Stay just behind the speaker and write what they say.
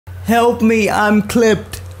Help me, I'm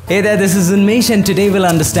clipped. Hey there, this is Unmesh and today we'll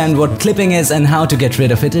understand what clipping is and how to get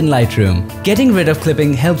rid of it in Lightroom. Getting rid of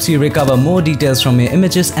clipping helps you recover more details from your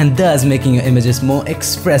images and thus making your images more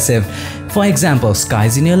expressive. For example,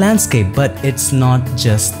 skies in your landscape, but it's not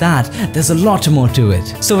just that. There's a lot more to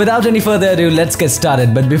it. So without any further ado, let's get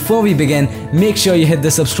started. But before we begin, make sure you hit the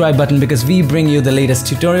subscribe button because we bring you the latest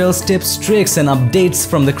tutorials, tips, tricks and updates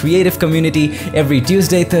from the creative community every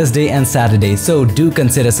Tuesday, Thursday and Saturday. So do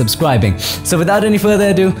consider subscribing. So without any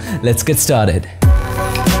further ado, let's get started.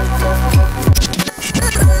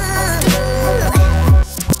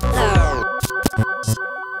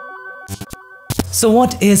 So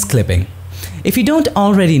what is clipping? If you don't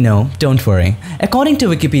already know, don't worry. According to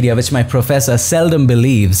Wikipedia, which my professor seldom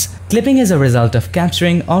believes, clipping is a result of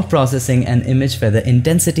capturing or processing an image where the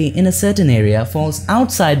intensity in a certain area falls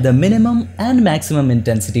outside the minimum and maximum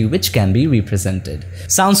intensity which can be represented.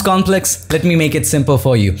 Sounds complex? Let me make it simple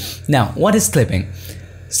for you. Now, what is clipping?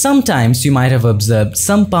 Sometimes you might have observed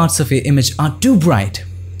some parts of your image are too bright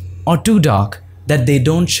or too dark that they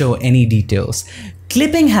don't show any details.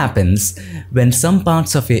 Clipping happens when some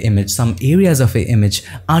parts of your image, some areas of your image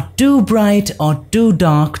are too bright or too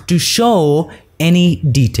dark to show any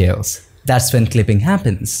details. That's when clipping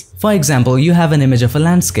happens. For example, you have an image of a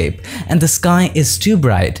landscape and the sky is too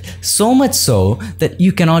bright, so much so that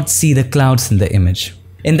you cannot see the clouds in the image.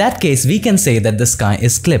 In that case, we can say that the sky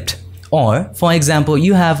is clipped. Or, for example,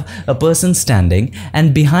 you have a person standing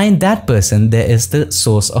and behind that person there is the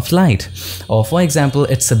source of light. Or for example,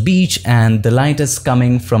 it's a beach and the light is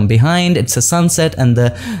coming from behind, it's a sunset and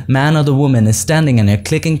the man or the woman is standing and you're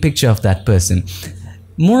clicking picture of that person.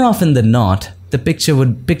 More often than not, the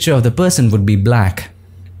picture of the person would be black.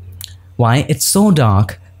 Why? It's so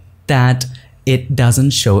dark that it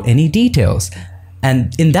doesn't show any details.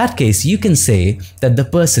 And in that case, you can say that the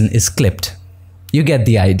person is clipped. You get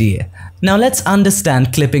the idea. Now let's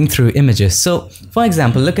understand clipping through images. So for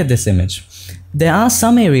example, look at this image. There are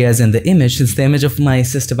some areas in the image, it's the image of my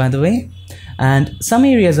sister by the way, and some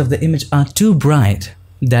areas of the image are too bright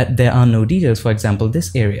that there are no details. For example,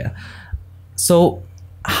 this area. So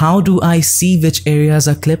how do I see which areas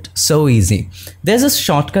are clipped? So easy. There's a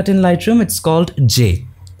shortcut in Lightroom, it's called J.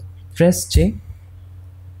 Press J.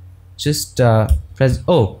 Just press,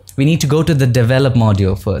 we need to go to the develop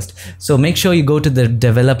module first. So make sure you go to the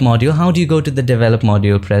develop module. How do you go to the develop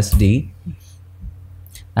module? Press D.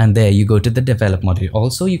 And there you go to the develop module.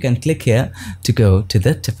 Also, you can click here to go to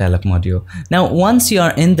the develop module. Now, once you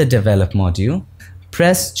are in the develop module,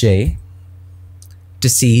 press J to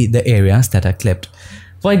see the areas that are clipped.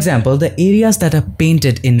 For example, the areas that are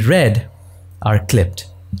painted in red are clipped.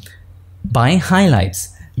 By highlights,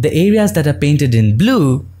 the areas that are painted in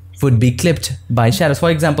blue would be clipped by shadows.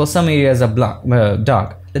 For example, some areas are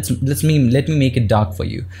dark. Let me make it dark for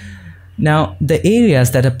you. Now, the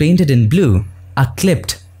areas that are painted in blue are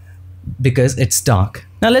clipped because it's dark.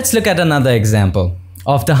 Now, let's look at another example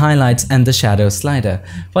of the highlights and the shadow slider.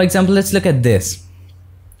 For example, let's look at this.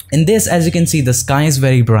 In this, as you can see, the sky is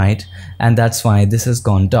very bright and that's why this has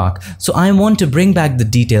gone dark. So I want to bring back the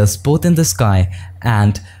details both in the sky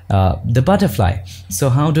and the butterfly. So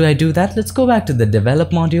how do I do that? Let's go back to the develop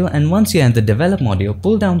module, and once you're in the develop module,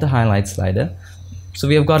 pull down the highlight slider. So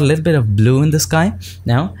we have got a little bit of blue in the sky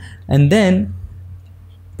now, and then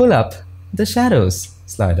pull up the shadows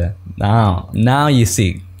slider. Now you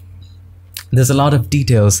see there's a lot of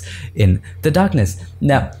details in the darkness.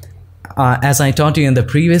 Now, as I taught you in the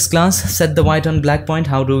previous class, set the white on black point.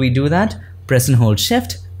 How do we do that? Press and hold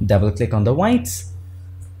shift, double click on the whites,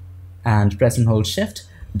 and press and hold shift,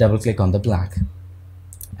 double click on the black,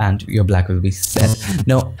 and your black will be set.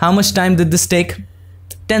 Now, how much time did this take?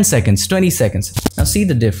 10 seconds, 20 seconds. Now see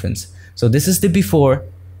the difference. So this is the before,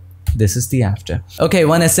 this is the after. Okay,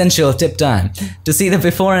 one essential tip time. To see the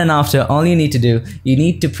before and after, all you need to do, you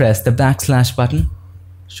need to press the backslash button.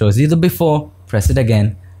 Shows you the before, press it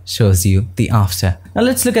again, shows you the after. Now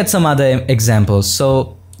let's look at some other examples.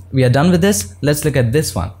 So we are done with this. Let's look at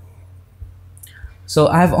this one. So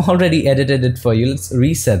I've already edited it for you. Let's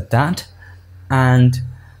reset that. And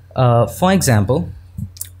for example,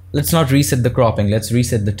 let's not reset the cropping. Let's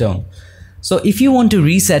reset the tone. So if you want to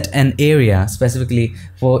reset an area specifically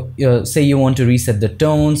for, say you want to reset the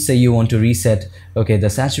tones, say you want to reset, okay, the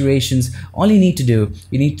saturations, all you need to do,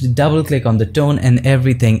 you need to double click on the tone and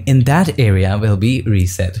everything in that area will be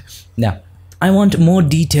reset. Now, I want more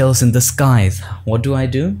details in the skies. What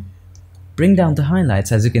do? Bring down the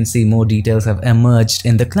highlights. As you can see, more details have emerged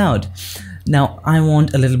in the cloud. Now, I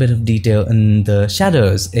want a little bit of detail in the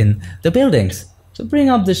shadows in the buildings. So bring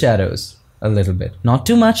up the shadows a little bit, not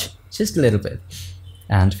too much, just a little bit.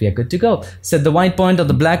 and we are good to go. Set the white point or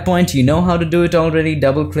the black point. You know how to do it already.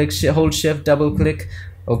 Double click, hold shift, double click.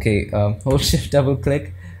 Okay, hold shift, double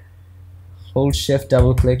click. Hold shift,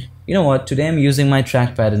 double click. You know what, today I'm using my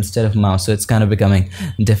trackpad instead of mouse, so it's kind of becoming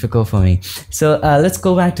difficult for me. So let's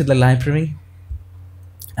go back to the library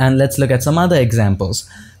and let's look at some other examples.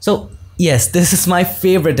 So yes, this is my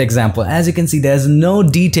favorite example. As you can see, there's no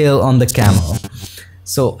detail on the camel.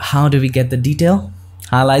 So how do we get the detail?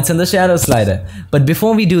 Highlights and the shadow slider. But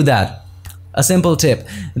before we do that, a simple tip.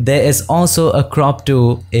 There is also a crop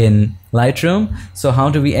tool in Lightroom. So how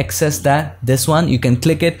do we access that? This one, you can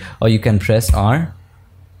click it or you can press R.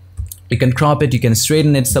 You can crop it, you can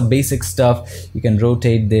straighten it, some basic stuff. You can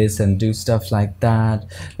rotate this and do stuff like that.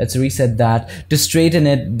 Let's reset that. To straighten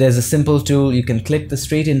it, there's a simple tool. You can click the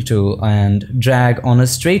straighten tool and drag on a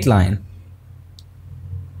straight line.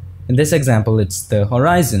 In this example, it's the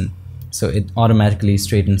horizon. So it automatically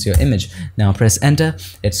straightens your image. Now press enter,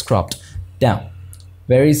 it's cropped down.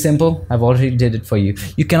 Very simple. I've already did it for you.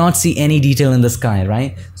 You cannot see any detail in the sky,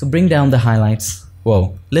 right? So bring down the highlights.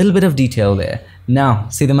 Whoa, little bit of detail there. Now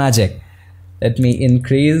see the magic. Let me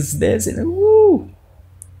increase this. Woo!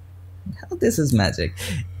 How this is magic.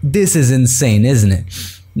 This is insane, isn't it?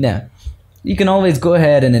 Now you can always go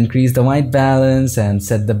ahead and increase the white balance and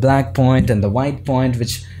set the black point and the white point,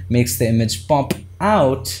 which makes the image pop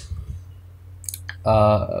out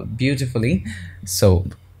beautifully. So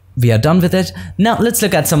we are done with it. Now let's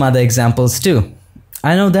look at some other examples too.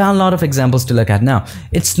 I know there are a lot of examples to look at now.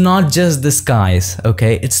 It's not just the skies,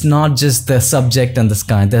 okay? It's not just the subject and the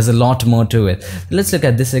sky. There's a lot more to it. Let's look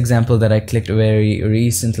at this example that I clicked very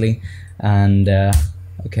recently. And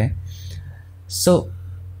okay, so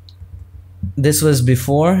this was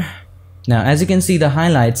before. Now as you can see, the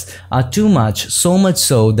highlights are too much, so much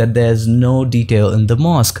so that there's no detail in the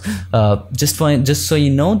mosque. Just so you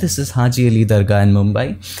know, this is Haji Ali Dargah in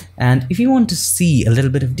Mumbai, and if you want to see a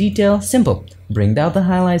little bit of detail, simple, bring down the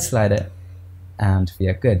highlight slider and we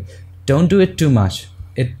are good. Don't do it too much,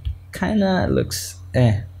 it kinda looks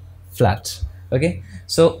flat, okay?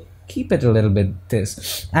 So keep it a little bit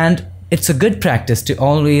this, and it's a good practice to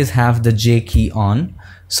always have the J key on,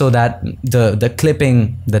 so that the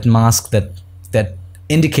clipping, that mask, that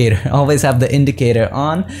indicator, always have the indicator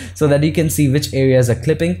on so that you can see which areas are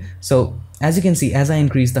clipping. So as you can see, as I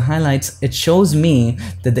increase the highlights, it shows me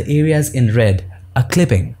that the areas in red are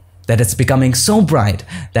clipping, that it's becoming so bright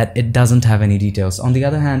that it doesn't have any details. On the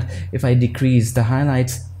other hand, if I decrease the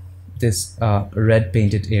highlights, this red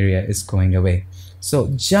painted area is going away. So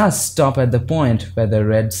just stop at the point where the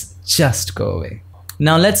reds just go away.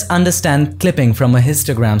 Now let's understand clipping from a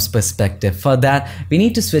histograms perspective. For that, we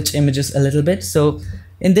need to switch images a little bit. So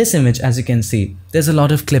in this image, as you can see, there's a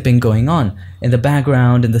lot of clipping going on. In the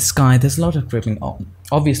background, in the sky, there's a lot of clipping.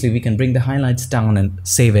 Obviously, we can bring the highlights down and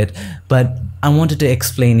save it, but I wanted to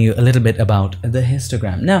explain you a little bit about the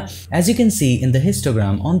histogram. Now, as you can see in the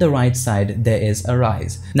histogram, on the right side, there is a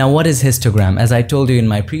rise. Now, what is histogram? As I told you in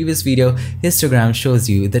my previous video, histogram shows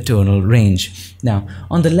you the tonal range. Now,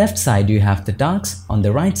 on the left side, you have the darks. On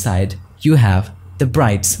the right side, you have the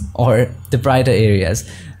brights, or the brighter areas.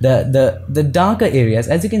 The darker areas,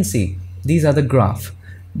 as you can see, these are the graph.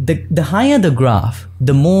 The higher the graph,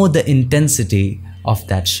 the more the intensity of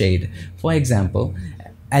that shade. For example,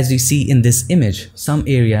 as you see in this image, some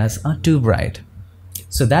areas are too bright.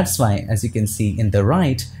 So that's why, as you can see in the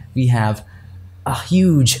right, we have a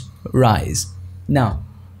huge rise. Now,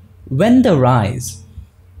 when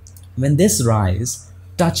this rise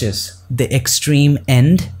touches the extreme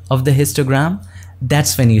end of the histogram,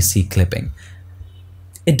 that's when you see clipping.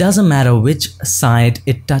 It doesn't matter which side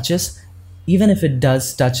it touches. Even if it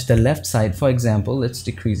does touch the left side, for example, let's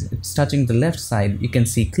decrease it. It's touching the left side, you can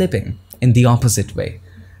see clipping in the opposite way.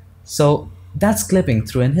 So that's clipping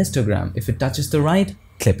through an histogram. If it touches the right,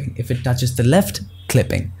 clipping. If it touches the left,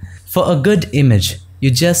 clipping. For a good image,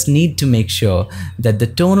 you just need to make sure that the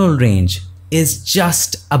tonal range is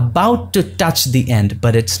just about to touch the end,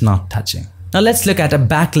 but it's not touching. Now let's look at a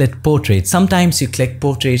backlit portrait. Sometimes you click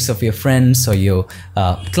portraits of your friends or your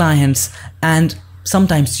clients, and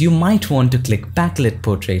sometimes you might want to click backlit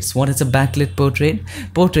portraits. What is a backlit portrait?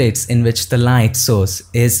 Portraits in which the light source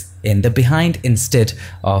is in the behind instead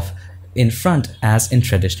of in front, as in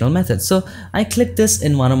traditional methods. So I clicked this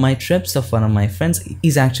in one of my trips of one of my friends.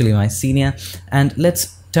 He's actually my senior, and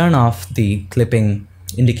let's turn off the clipping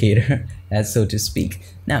indicator, as so to speak.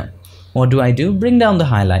 Now, what do? Bring down the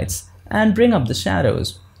highlights and bring up the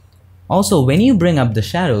shadows. Also, when you bring up the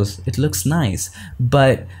shadows, it looks nice,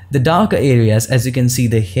 but the darker areas, as you can see,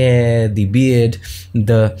 the hair, the beard,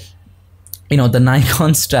 the you know, the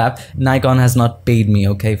Nikon strap. Nikon has not paid me,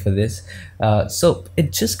 okay, for this. So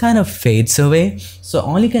it just kind of fades away. So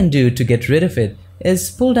all you can do to get rid of it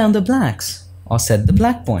is pull down the blacks or set the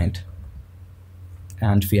black point,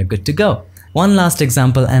 and we are good to go. One last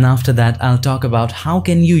example, and after that I'll talk about how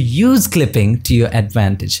can you use clipping to your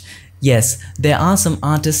advantage. Yes, there are some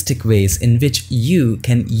artistic ways in which you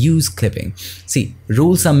can use clipping. See,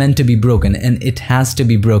 rules are meant to be broken, and it has to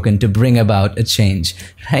be broken to bring about a change,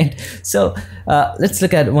 right? So let's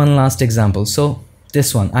look at one last example. So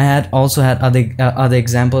this one, I had also had other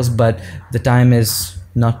examples, but the time is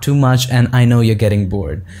not too much and I know you're getting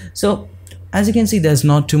bored. So as you can see, there's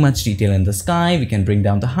not too much detail in the sky. We can bring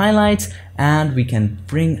down the highlights and we can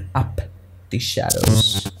bring up the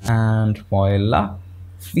shadows, and voila,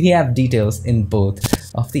 we have details in both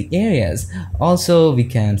of the areas. Also, we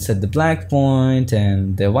can set the black point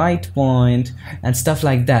and the white point and stuff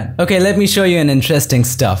like that. Okay, let me show you an interesting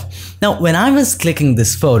stuff. Now, when I was clicking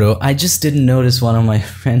this photo, I just didn't notice one of my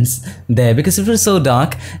friends there because it was so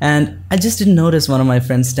dark, and I just didn't notice one of my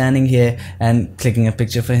friends standing here and clicking a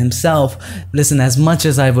picture for himself. Listen, as much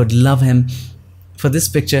as I would love him, for this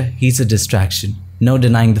picture, he's a distraction. No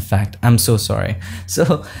denying the fact. I'm so sorry.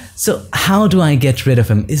 So how do I get rid of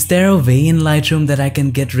him? Is there a way in Lightroom that I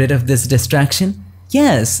can get rid of this distraction?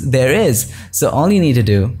 Yes, there is. So all you need to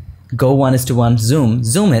do, go 1:1,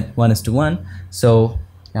 zoom it 1:1. So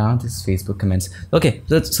yeah, this is Facebook comments. Okay,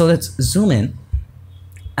 so let's zoom in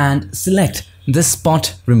and select the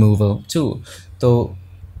spot removal tool. So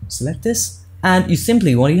select this, and you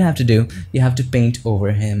simply, what you have to do, you have to paint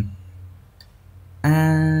over him.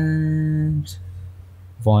 And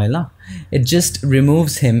voila, it just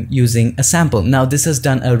removes him using a sample. Now this has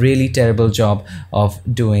done a really terrible job of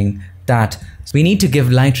doing that. So we need to give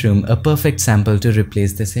Lightroom a perfect sample to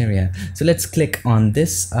replace this area. So let's click on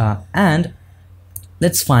this and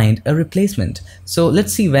let's find a replacement. So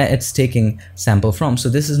let's see where it's taking sample from. So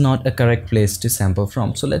this is not a correct place to sample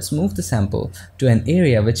from. So let's move the sample to an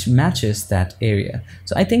area which matches that area.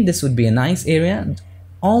 So I think this would be a nice area.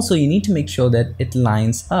 Also, you need to make sure that it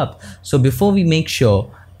lines up. So before we make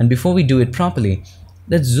sure and before we do it properly,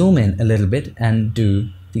 let's zoom in a little bit and do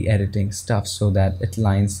the editing stuff so that it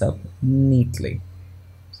lines up neatly.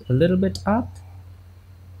 So a little bit up,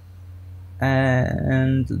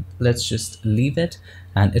 and let's just leave it.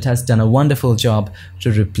 And it has done a wonderful job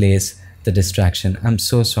to replace the distraction. I'm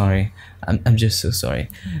so sorry. I'm just so sorry.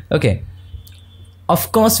 Okay.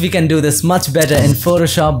 Of course, we can do this much better in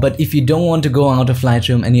Photoshop, but if you don't want to go out of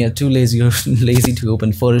Lightroom and you're too lazy, you're lazy to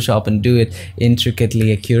open Photoshop and do it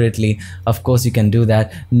intricately, accurately, of course you can do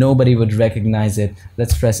that. Nobody would recognize it.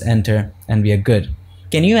 Let's press enter and we are good.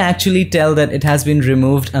 Can you actually tell that it has been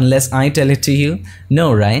removed unless I tell it to you?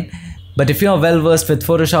 No, right? But if you're well versed with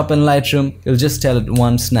Photoshop and Lightroom, you'll just tell it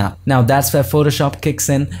one snap. Now that's where Photoshop kicks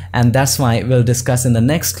in, and that's why we'll discuss in the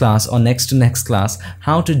next class or next to next class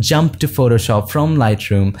how to jump to Photoshop from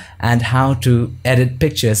Lightroom and how to edit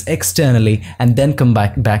pictures externally and then come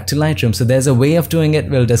back to Lightroom. So there's a way of doing it.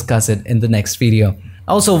 We'll discuss it in the next video.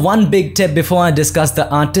 Also, one big tip before I discuss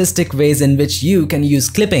the artistic ways in which you can use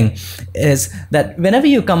clipping is that whenever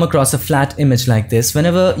you come across a flat image like this,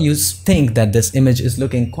 whenever you think that this image is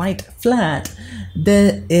looking quite flat,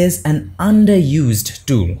 there is an underused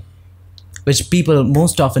tool which people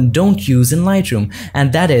most often don't use in Lightroom,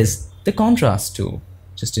 and that is the contrast tool.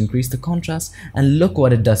 Just increase the contrast and look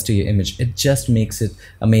what it does to your image. It just makes it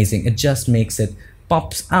amazing. It just makes it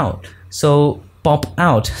pops out. So pop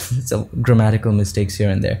out. So grammatical mistakes here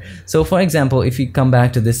and there. So for example, if you come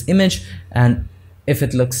back to this image and if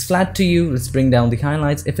it looks flat to you, let's bring down the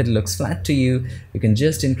highlights. If it looks flat to you, you can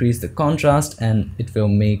just increase the contrast and it will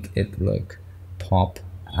make it look pop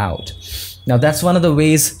out. Now that's one of the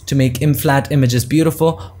ways to make flat images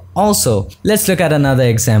beautiful. Also, let's look at another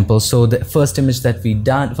example. So the first image that we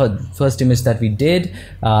did,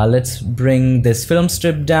 let's bring this film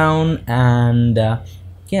strip down, and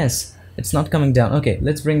yes, it's not coming down. Okay,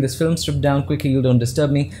 let's bring this film strip down quickly, you don't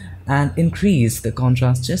disturb me, and increase the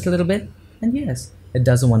contrast just a little bit, and yes, it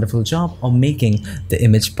does a wonderful job of making the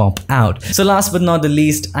image pop out. So last but not the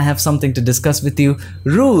least, I have something to discuss with you.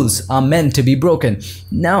 Rules are meant to be broken.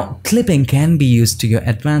 Now, clipping can be used to your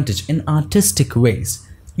advantage in artistic ways.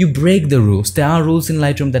 You break the rules. There are rules in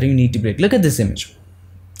Lightroom that you need to break. Look at this image.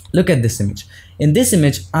 Look at this image. In this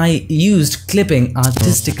image, I used clipping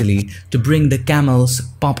artistically to bring the camels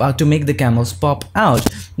pop out, to make the camels pop out.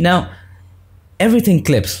 Now, everything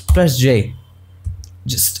clips. Press J.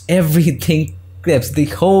 Just everything clips. The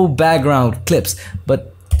whole background clips.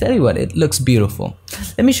 But tell you what, it looks beautiful.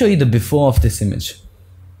 Let me show you the before of this image.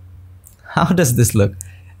 How does this look?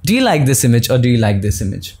 Do you like this image or do you like this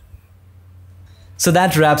image? So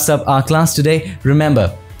that wraps up our class today.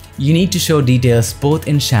 Remember, you need to show details both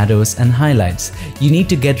in shadows and highlights. You need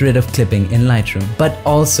to get rid of clipping in Lightroom, but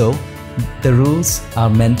also the rules are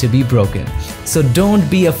meant to be broken. So don't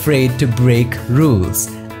be afraid to break rules.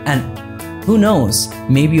 And who knows,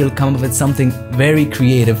 maybe you'll come up with something very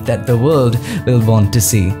creative that the world will want to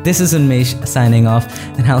see. This is Unmesh signing off,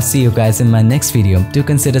 and I'll see you guys in my next video. Do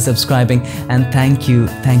consider subscribing, and thank you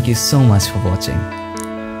so much for watching.